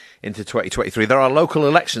ahead into 2023. There are local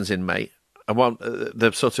elections in May, and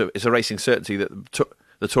it's a racing certainty that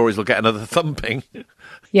the Tories will get another thumping.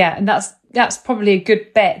 Yeah, and that's probably a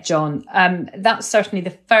good bet, John. That's certainly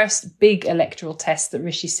the first big electoral test that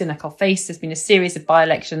Rishi Sunak will face. There's been a series of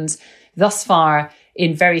by-elections thus far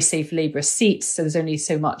in very safe Labour seats, so there's only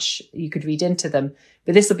so much you could read into them.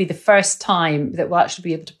 But this will be the first time that we'll actually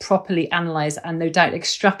be able to properly analyse and no doubt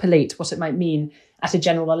extrapolate what it might mean at a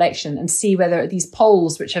general election and see whether these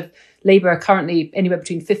polls, which have Labour are currently anywhere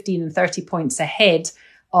between 15 and 30 points ahead,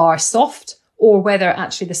 are soft, or whether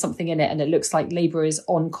actually there's something in it and it looks like Labour is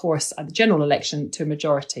on course at the general election to a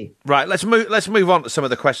majority. Right, let's move on to some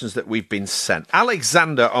of the questions that we've been sent.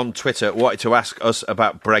 Alexander on Twitter wanted to ask us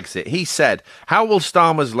about Brexit. He said, how will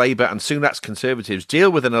Starmer's Labour and Sunak's Conservatives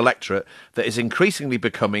deal with an electorate that is increasingly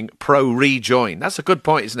becoming pro-rejoin? That's a good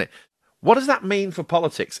point, isn't it? What does that mean for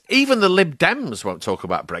politics? Even the Lib Dems won't talk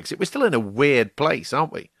about Brexit. We're still in a weird place,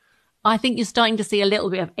 aren't we? I think you're starting to see a little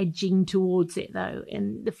bit of edging towards it, though.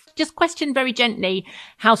 And just question very gently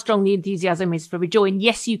how strong the enthusiasm is for rejoin.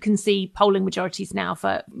 Yes, you can see polling majorities now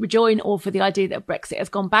for rejoin or for the idea that Brexit has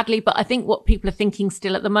gone badly. But I think what people are thinking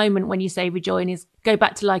still at the moment when you say rejoin is go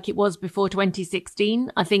back to like it was before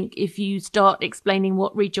 2016. I think if you start explaining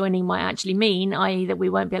what rejoining might actually mean, i.e. that we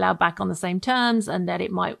won't be allowed back on the same terms and that it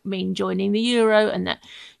might mean joining the euro and that,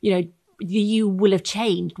 the EU will have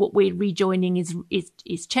changed, what we're rejoining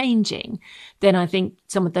is changing, then I think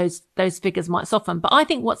some of those figures might soften. But I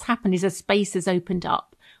think what's happened is a space has opened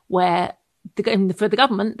up where for the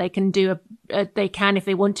government, they can if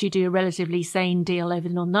they want to, do a relatively sane deal over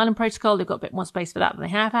the Northern Ireland Protocol. They've got a bit more space for that than they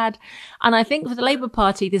have had. And I think for the Labour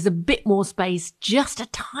Party, there's a bit more space, just a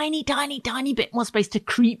tiny, tiny, tiny bit more space to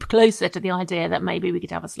creep closer to the idea that maybe we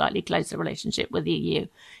could have a slightly closer relationship with the EU.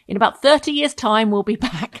 In about 30 years' time, we'll be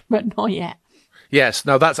back, but not yet. Yes,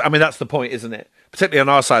 no, that's the point, isn't it? Particularly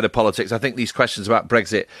on our side of politics, I think these questions about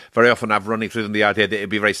Brexit very often have running through them the idea that it'd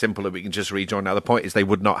be very simple and we can just rejoin. Now, the point is they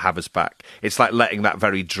would not have us back. It's like letting that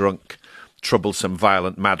very drunk, troublesome,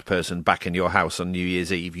 violent, mad person back in your house on New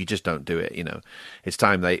Year's Eve. You just don't do it, It's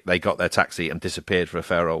time they got their taxi and disappeared for a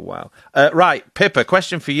fair old while. Right, Pippa,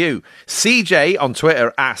 question for you. CJ on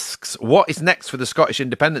Twitter asks, what is next for the Scottish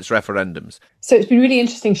independence referendums? So it's been a really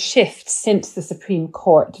interesting shift since the Supreme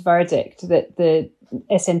Court verdict that the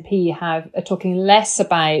SNP are talking less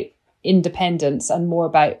about independence and more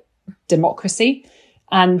about democracy.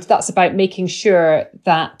 And that's about making sure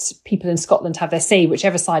that people in Scotland have their say,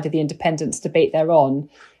 whichever side of the independence debate they're on.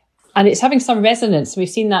 And it's having some resonance. We've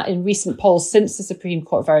seen that in recent polls since the Supreme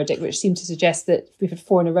Court verdict, which seem to suggest that we've had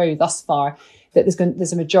 4 in a row thus far, that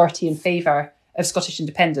there's a majority in favour of Scottish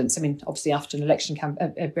independence. I mean, obviously after an election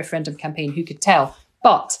a referendum campaign, who could tell?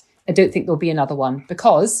 But I don't think there'll be another one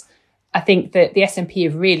because I think that the SNP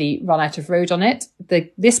have really run out of road on it.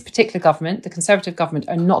 This particular government, the Conservative government,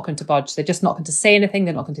 are not going to budge. They're just not going to say anything.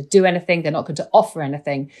 They're not going to do anything. They're not going to offer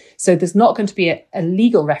anything. So there's not going to be a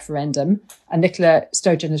legal referendum. And Nicola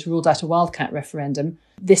Sturgeon has ruled out a wildcat referendum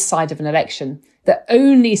this side of an election. The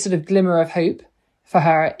only sort of glimmer of hope for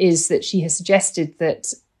her is that she has suggested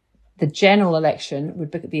that the general election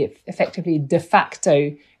would be effectively de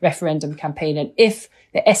facto referendum campaign. And if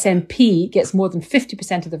the SNP gets more than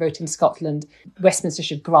 50% of the vote in Scotland, Westminster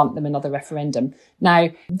should grant them another referendum. Now,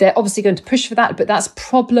 they're obviously going to push for that, but that's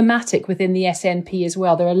problematic within the SNP as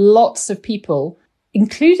well. There are lots of people,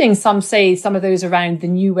 including some of those around the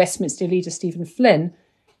new Westminster leader, Stephen Flynn,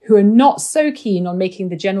 who are not so keen on making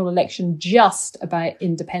the general election just about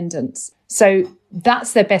independence. So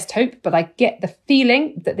that's their best hope, but I get the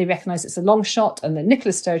feeling that they recognise it's a long shot and that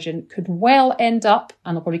Nicola Sturgeon could well end up,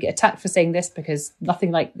 and I'll probably get attacked for saying this because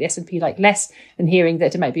nothing like the SNP like less than hearing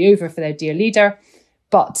that it might be over for their dear leader.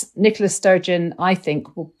 But Nicola Sturgeon, I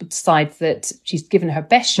think, will decide that she's given her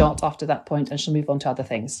best shot after that point and she'll move on to other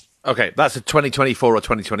things. Okay, that's a 2024 or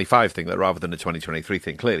 2025 thing, rather than a 2023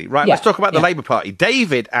 thing, clearly. Right, let's talk about the Labour Party.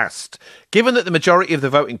 David asked, given that the majority of the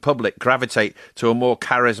voting public gravitate to a more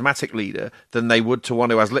charismatic leader than they would to one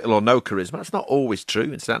who has little or no charisma, that's not always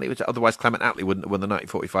true, incidentally. Otherwise, Clement Attlee wouldn't have won the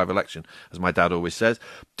 1945 election, as my dad always says.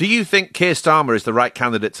 Do you think Keir Starmer is the right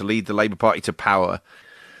candidate to lead the Labour Party to power?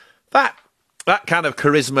 That kind of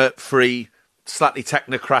charisma-free, slightly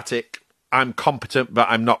technocratic, I'm competent but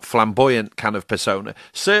I'm not flamboyant kind of persona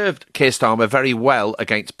served Keir Starmer very well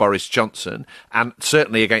against Boris Johnson and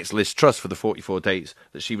certainly against Liz Truss for the 44 days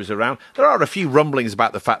that she was around. There are a few rumblings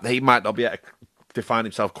about the fact that he might not be able to define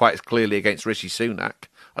himself quite as clearly against Rishi Sunak.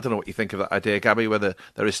 I don't know what you think of that idea, Gabby, whether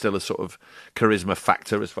there is still a sort of charisma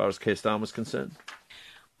factor as far as Keir Starmer's concerned.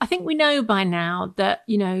 I think we know by now that,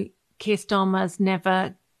 Keir Starmer's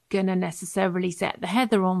never going to necessarily set the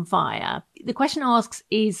heather on fire. The question asks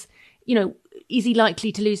is, is he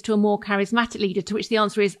likely to lose to a more charismatic leader? To which the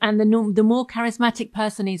answer is, and the more charismatic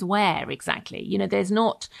person is where exactly?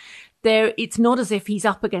 It's not as if he's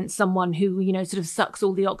up against someone who, sort of sucks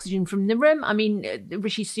all the oxygen from the room. I mean,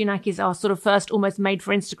 Rishi Sunak is our sort of first almost made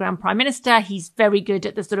for Instagram prime minister. He's very good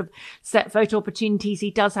at the sort of set photo opportunities. He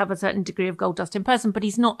does have a certain degree of gold dust in person, but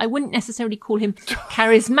he's not, I wouldn't necessarily call him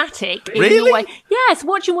charismatic in your way. Yes,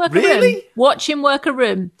 watch him work a room. Watch him work a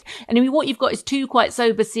room. And I mean, what you've got is two quite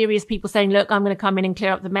sober, serious people saying, look, I'm going to come in and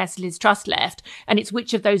clear up the mess Liz Truss left. And it's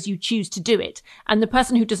which of those you choose to do it. And the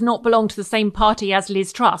person who does not belong to the same party as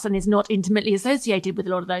Liz Truss and is not intimately associated with a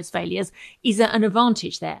lot of those failures is an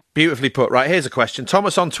advantage there. Beautifully put. Right, here's a question.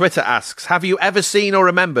 Thomas on Twitter asks, have you ever seen or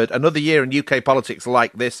remembered another year in UK politics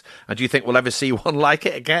like this? And do you think we'll ever see one like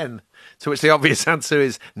it again? To which the obvious answer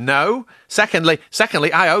is no. Secondly,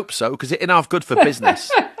 I hope so, because it's enough good for business.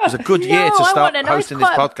 It was a good year to start hosting this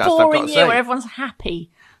podcast, I've got to say. Where everyone's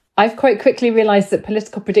happy. I've quite quickly realised that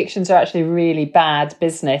political predictions are actually really bad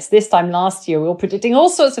business. This time last year, we were predicting all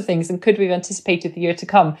sorts of things and could we have anticipated the year to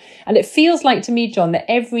come? And it feels like to me, John,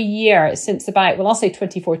 that every year since about, I'll say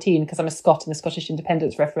 2014, because I'm a Scot and the Scottish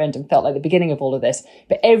independence referendum felt like the beginning of all of this.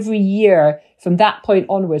 But every year from that point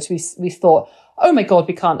onwards, we thought, oh my God,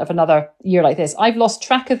 we can't have another year like this. I've lost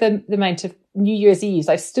track of the amount of New Year's Eves.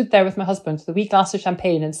 I stood there with my husband with a wee glass of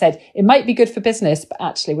champagne and said, it might be good for business, but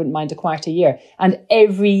actually wouldn't mind a quieter year. And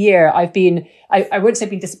every year I've been, I won't say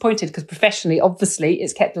been disappointed because professionally, obviously,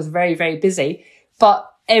 it's kept us very, very busy.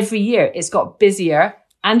 But every year it's got busier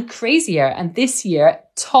and crazier. And this year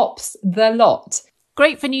tops the lot.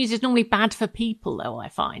 Great for news is normally bad for people, though, I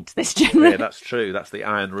find. This generally. Yeah, that's true. That's the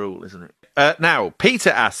iron rule, isn't it? Now, Peter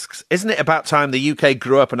asks, isn't it about time the UK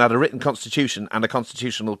grew up and had a written constitution and a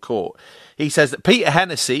constitutional court? He says that Peter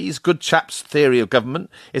Hennessy's good chaps theory of government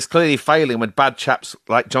is clearly failing when bad chaps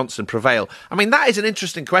like Johnson prevail. I mean, that is an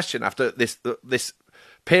interesting question after this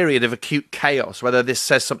period of acute chaos, whether this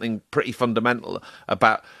says something pretty fundamental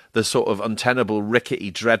about the sort of untenable, rickety,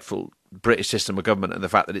 dreadful British system of government and the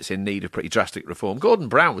fact that it's in need of pretty drastic reform. Gordon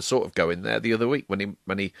Brown was sort of going there the other week when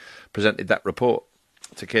he presented that report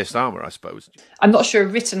to Keir Starmer, I suppose. I'm not sure a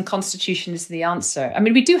written constitution is the answer. I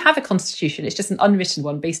mean, we do have a constitution. It's just an unwritten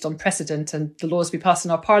one based on precedent and the laws we pass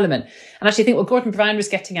in our parliament. And actually, I think what Gordon Brown was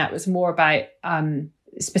getting at was more about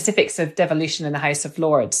specifics of devolution in the House of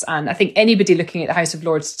Lords. And I think anybody looking at the House of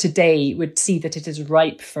Lords today would see that it is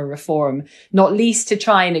ripe for reform, not least to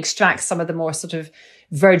try and extract some of the more sort of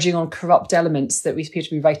verging on corrupt elements that we appear to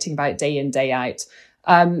be writing about day in, day out.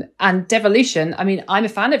 And devolution, I mean, I'm a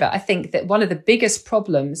fan of it. I think that one of the biggest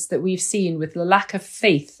problems that we've seen with the lack of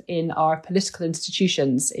faith in our political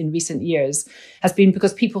institutions in recent years has been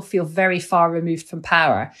because people feel very far removed from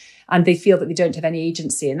power and they feel that they don't have any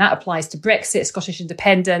agency. And that applies to Brexit, Scottish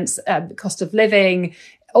independence, cost of living,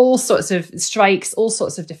 all sorts of strikes, all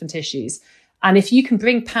sorts of different issues. And if you can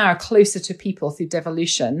bring power closer to people through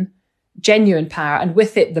devolution, genuine power, and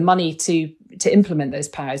with it the money to implement those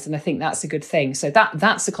powers, and I think that's a good thing. So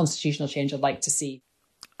that's a constitutional change I'd like to see.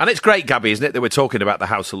 And it's great, Gabby, isn't it, that we're talking about the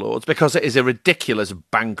House of Lords, because it is a ridiculous,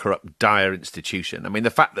 bankrupt, dire institution. I mean, the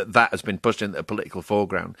fact that has been pushed into the political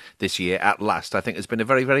foreground this year at last, I think has been a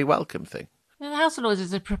very, very welcome thing. Now, the House of Lords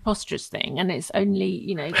is a preposterous thing, and it's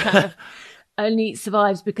only, kind of only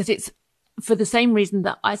survives because it's for the same reason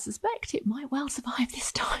that I suspect it might well survive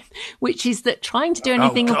this time, which is that trying to do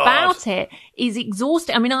anything about it is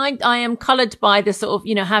exhausting. I mean, I am coloured by the sort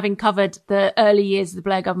of, having covered the early years of the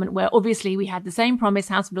Blair government, where obviously we had the same promise,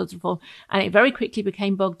 House of Lords reform, and it very quickly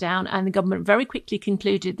became bogged down, and the government very quickly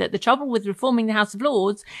concluded that the trouble with reforming the House of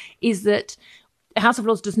Lords is that the House of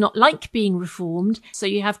Lords does not like being reformed. So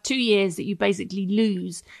you have 2 years that you basically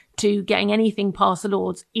lose to getting anything past the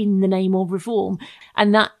Lords in the name of reform.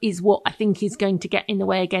 And that is what I think is going to get in the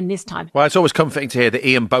way again this time. Well, it's always comforting to hear that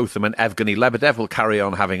Ian Botham and Evgeny Lebedev will carry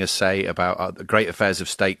on having a say about the great affairs of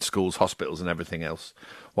state, schools, hospitals and everything else.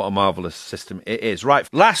 What a marvellous system it is. Right,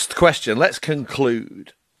 last question. Let's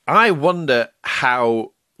conclude. I wonder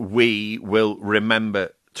how we will remember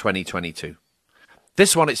 2022.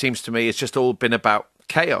 This one, it seems to me, has just all been about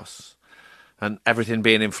chaos and everything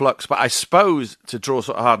being in flux. But I suppose, to draw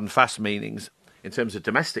sort of hard and fast meanings in terms of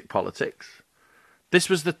domestic politics, this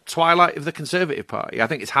was the twilight of the Conservative Party. I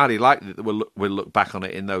think it's highly likely that we'll look back on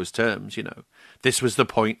it in those terms, This was the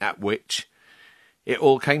point at which it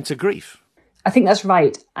all came to grief. I think that's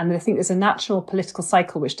right. And I think there's a natural political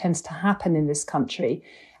cycle which tends to happen in this country.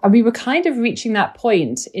 And we were kind of reaching that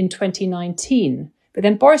point in 2019. But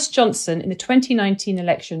then Boris Johnson, in the 2019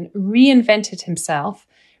 election, reinvented himself,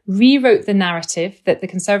 rewrote the narrative that the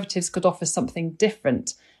Conservatives could offer something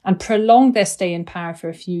different, and prolonged their stay in power for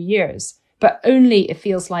a few years. But only, it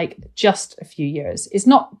feels like, just a few years. It's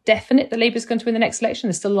not definite that Labour is going to win the next election.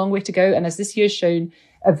 There's still a long way to go. And as this year's shown,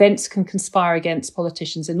 events can conspire against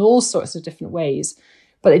politicians in all sorts of different ways.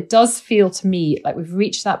 But it does feel to me like we've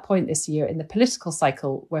reached that point this year in the political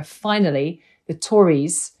cycle where finally the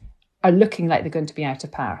Tories are looking like they're going to be out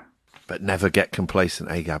of power. But never get complacent,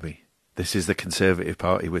 Gabby? This is the Conservative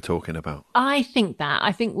Party we're talking about. I think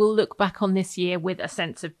we'll look back on this year with a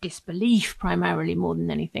sense of disbelief, primarily, more than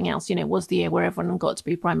anything else. It was the year where everyone got to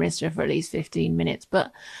be Prime Minister for at least 15 minutes.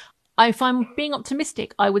 But if I'm being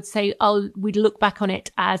optimistic, I would say we'd look back on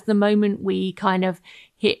it as the moment we kind of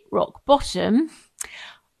hit rock bottom.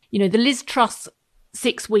 The Liz Truss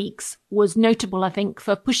 6 weeks was notable, I think,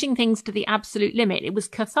 for pushing things to the absolute limit. It was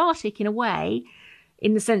cathartic in a way,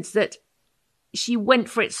 in the sense that she went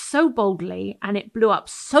for it so boldly and it blew up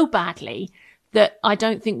so badly that I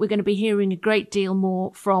don't think we're going to be hearing a great deal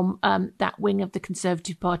more from that wing of the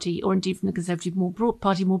Conservative Party, or indeed from the Conservative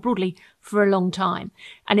Party more broadly, for a long time.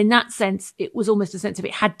 And in that sense, it was almost a sense of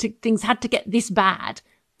things had to get this bad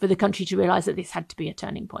for the country to realise that this had to be a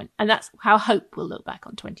turning point. And that's how I hope we'll look back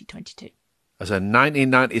on 2022. As a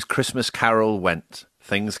 1990s Christmas carol went,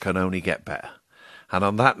 things can only get better. And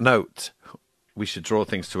on that note, we should draw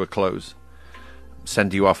things to a close.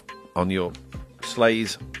 Send you off on your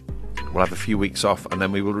sleighs. We'll have a few weeks off, and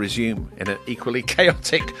then we will resume in an equally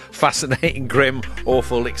chaotic, fascinating, grim,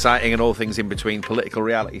 awful, exciting, and all things in between political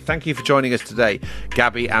reality. Thank you for joining us today,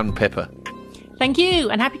 Gaby and Pippa. Thank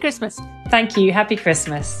you, and happy Christmas. Thank you. Happy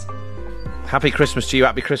Christmas. Happy Christmas to you.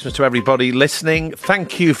 Happy Christmas to everybody listening.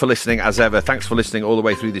 Thank you for listening as ever. Thanks for listening all the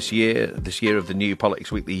way through this year of the new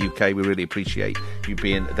Politics Weekly UK. We really appreciate you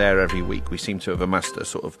being there every week. We seem to have amassed a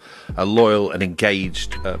sort of a loyal and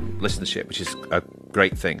engaged listenership, which is a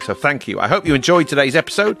great thing. So thank you. I hope you enjoyed today's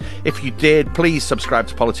episode. If you did, please subscribe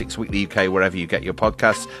to Politics Weekly UK wherever you get your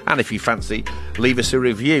podcasts. And if you fancy, leave us a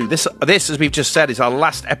review. This, as we've just said, is our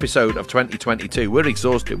last episode of 2022. We're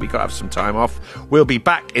exhausted. We've got to have some time off. We'll be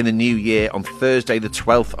back in the new year on Thursday, the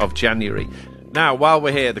 12th of January. Now, while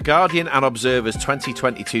we're here, The Guardian and Observer's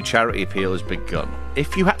 2022 charity appeal has begun.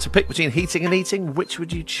 If you had to pick between heating and eating, which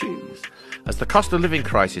would you choose? As the cost of living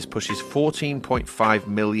crisis pushes 14.5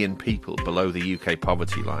 million people below the UK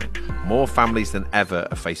poverty line, more families than ever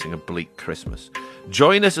are facing a bleak Christmas.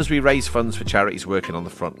 Join us as we raise funds for charities working on the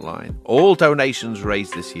front line. All donations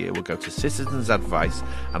raised this year will go to Citizens Advice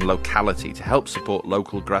and Locality to help support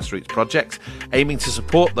local grassroots projects, aiming to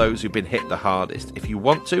support those who've been hit the hardest. If you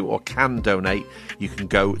want to or can donate, you can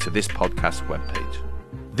go to this podcast webpage.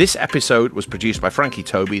 This episode was produced by Frankie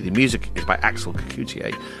Toby, the music is by Axel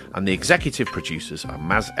Kacoutier, and the executive producers are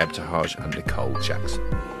Maz Ebtehaj and Nicole Jackson.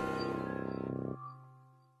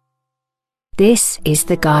 This is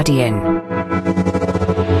The Guardian.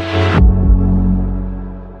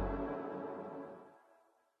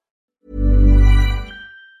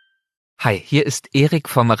 Hi, hier ist Erik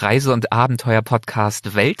vom Reise- und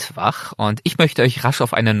Abenteuer-Podcast Weltwach und ich möchte euch rasch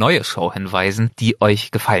auf eine neue Show hinweisen, die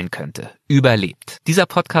euch gefallen könnte. Überlebt. Dieser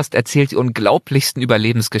Podcast erzählt die unglaublichsten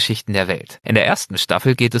Überlebensgeschichten der Welt. In der ersten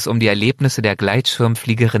Staffel geht es um die Erlebnisse der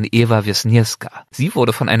Gleitschirmfliegerin Ewa Wisniewska. Sie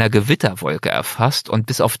wurde von einer Gewitterwolke erfasst und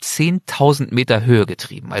bis auf 10.000 Meter Höhe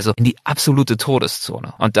getrieben, also in die absolute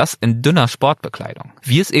Todeszone. Und das in dünner Sportbekleidung.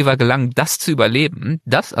 Wie es Ewa gelang, das zu überleben,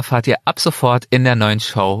 das erfahrt ihr ab sofort in der neuen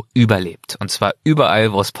Show Überlebt. Und zwar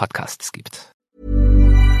überall, wo es Podcasts gibt.